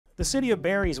The City of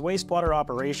Barrie's Wastewater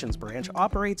Operations Branch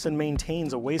operates and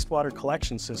maintains a wastewater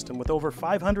collection system with over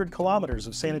 500 kilometers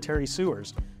of sanitary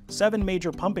sewers, 7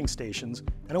 major pumping stations,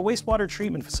 and a wastewater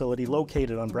treatment facility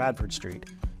located on Bradford Street.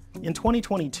 In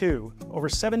 2022, over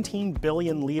 17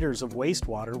 billion liters of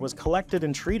wastewater was collected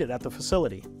and treated at the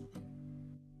facility.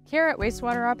 Here at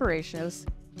Wastewater Operations,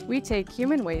 we take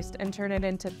human waste and turn it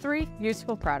into 3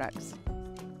 useful products.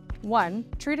 1.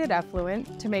 Treated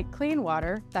effluent to make clean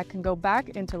water that can go back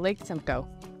into Lake Simcoe.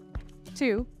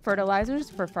 2. Fertilizers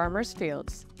for farmers'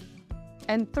 fields.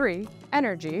 And 3.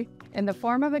 Energy in the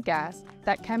form of a gas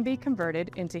that can be converted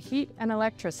into heat and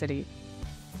electricity.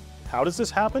 How does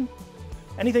this happen?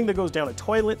 Anything that goes down a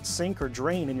toilet, sink, or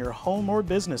drain in your home or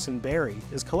business in Barrie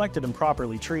is collected and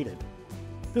properly treated.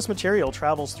 This material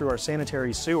travels through our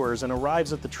sanitary sewers and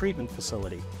arrives at the treatment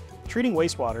facility. Treating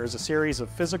wastewater is a series of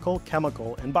physical,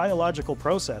 chemical, and biological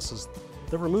processes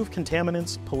that remove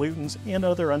contaminants, pollutants, and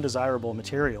other undesirable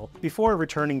material before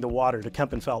returning the water to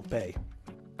Kempenfelt Bay.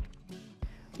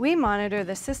 We monitor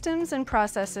the systems and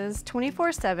processes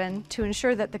 24/7 to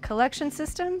ensure that the collection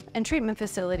system and treatment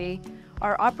facility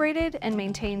are operated and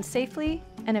maintained safely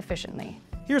and efficiently.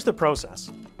 Here's the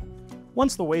process.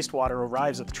 Once the wastewater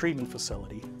arrives at the treatment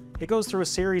facility, it goes through a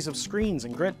series of screens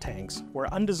and grit tanks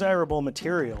where undesirable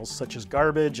materials such as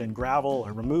garbage and gravel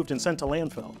are removed and sent to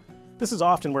landfill. This is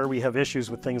often where we have issues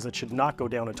with things that should not go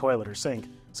down a toilet or sink,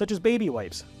 such as baby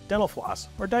wipes, dental floss,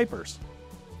 or diapers.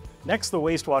 Next, the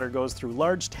wastewater goes through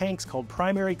large tanks called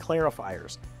primary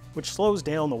clarifiers, which slows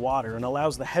down the water and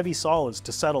allows the heavy solids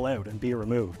to settle out and be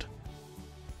removed.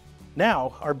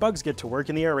 Now, our bugs get to work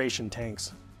in the aeration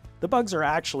tanks. The bugs are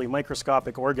actually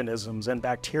microscopic organisms and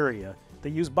bacteria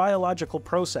that use biological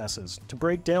processes to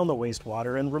break down the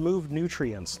wastewater and remove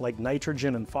nutrients like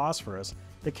nitrogen and phosphorus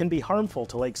that can be harmful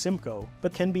to Lake Simcoe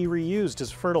but can be reused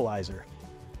as fertilizer.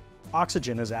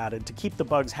 Oxygen is added to keep the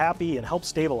bugs happy and help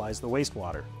stabilize the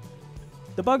wastewater.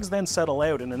 The bugs then settle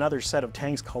out in another set of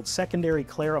tanks called secondary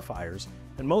clarifiers,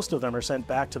 and most of them are sent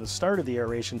back to the start of the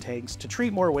aeration tanks to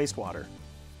treat more wastewater.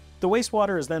 The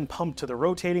wastewater is then pumped to the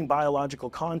rotating biological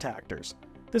contactors.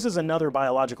 This is another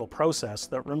biological process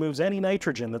that removes any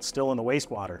nitrogen that's still in the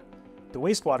wastewater. The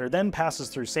wastewater then passes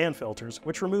through sand filters,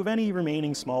 which remove any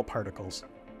remaining small particles.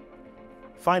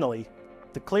 Finally,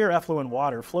 the clear effluent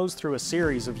water flows through a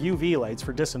series of UV lights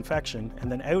for disinfection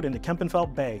and then out into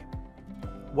Kempenfelt Bay.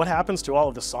 What happens to all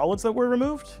of the solids that were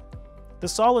removed? The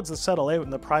solids that settle out in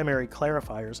the primary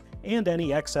clarifiers and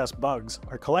any excess bugs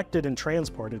are collected and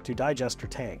transported to digester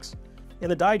tanks. In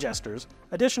the digesters,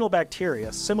 additional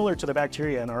bacteria, similar to the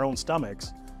bacteria in our own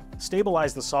stomachs,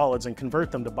 stabilize the solids and convert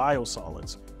them to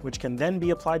biosolids, which can then be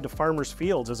applied to farmers'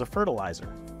 fields as a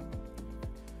fertilizer.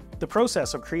 The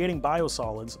process of creating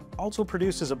biosolids also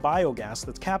produces a biogas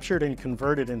that's captured and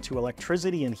converted into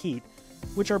electricity and heat,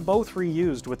 which are both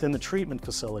reused within the treatment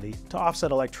facility to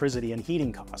offset electricity and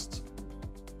heating costs.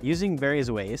 Using Barrie's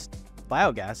waste,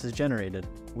 biogas is generated,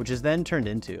 which is then turned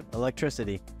into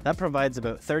electricity. That provides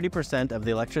about 30% of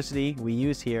the electricity we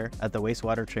use here at the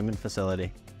wastewater treatment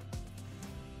facility.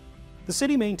 The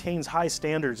city maintains high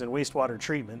standards in wastewater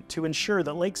treatment to ensure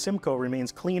that Lake Simcoe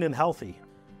remains clean and healthy.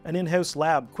 An in-house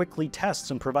lab quickly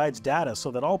tests and provides data so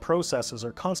that all processes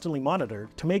are constantly monitored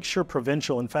to make sure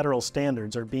provincial and federal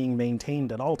standards are being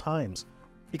maintained at all times.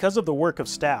 Because of the work of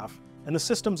staff and the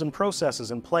systems and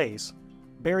processes in place,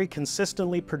 Barrie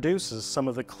consistently produces some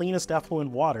of the cleanest effluent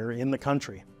water in the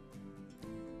country.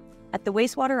 At the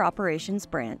Wastewater Operations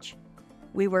Branch,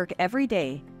 we work every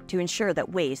day to ensure that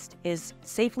waste is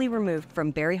safely removed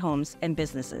from Barrie homes and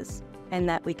businesses, and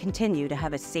that we continue to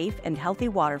have a safe and healthy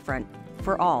waterfront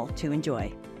for all to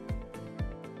enjoy.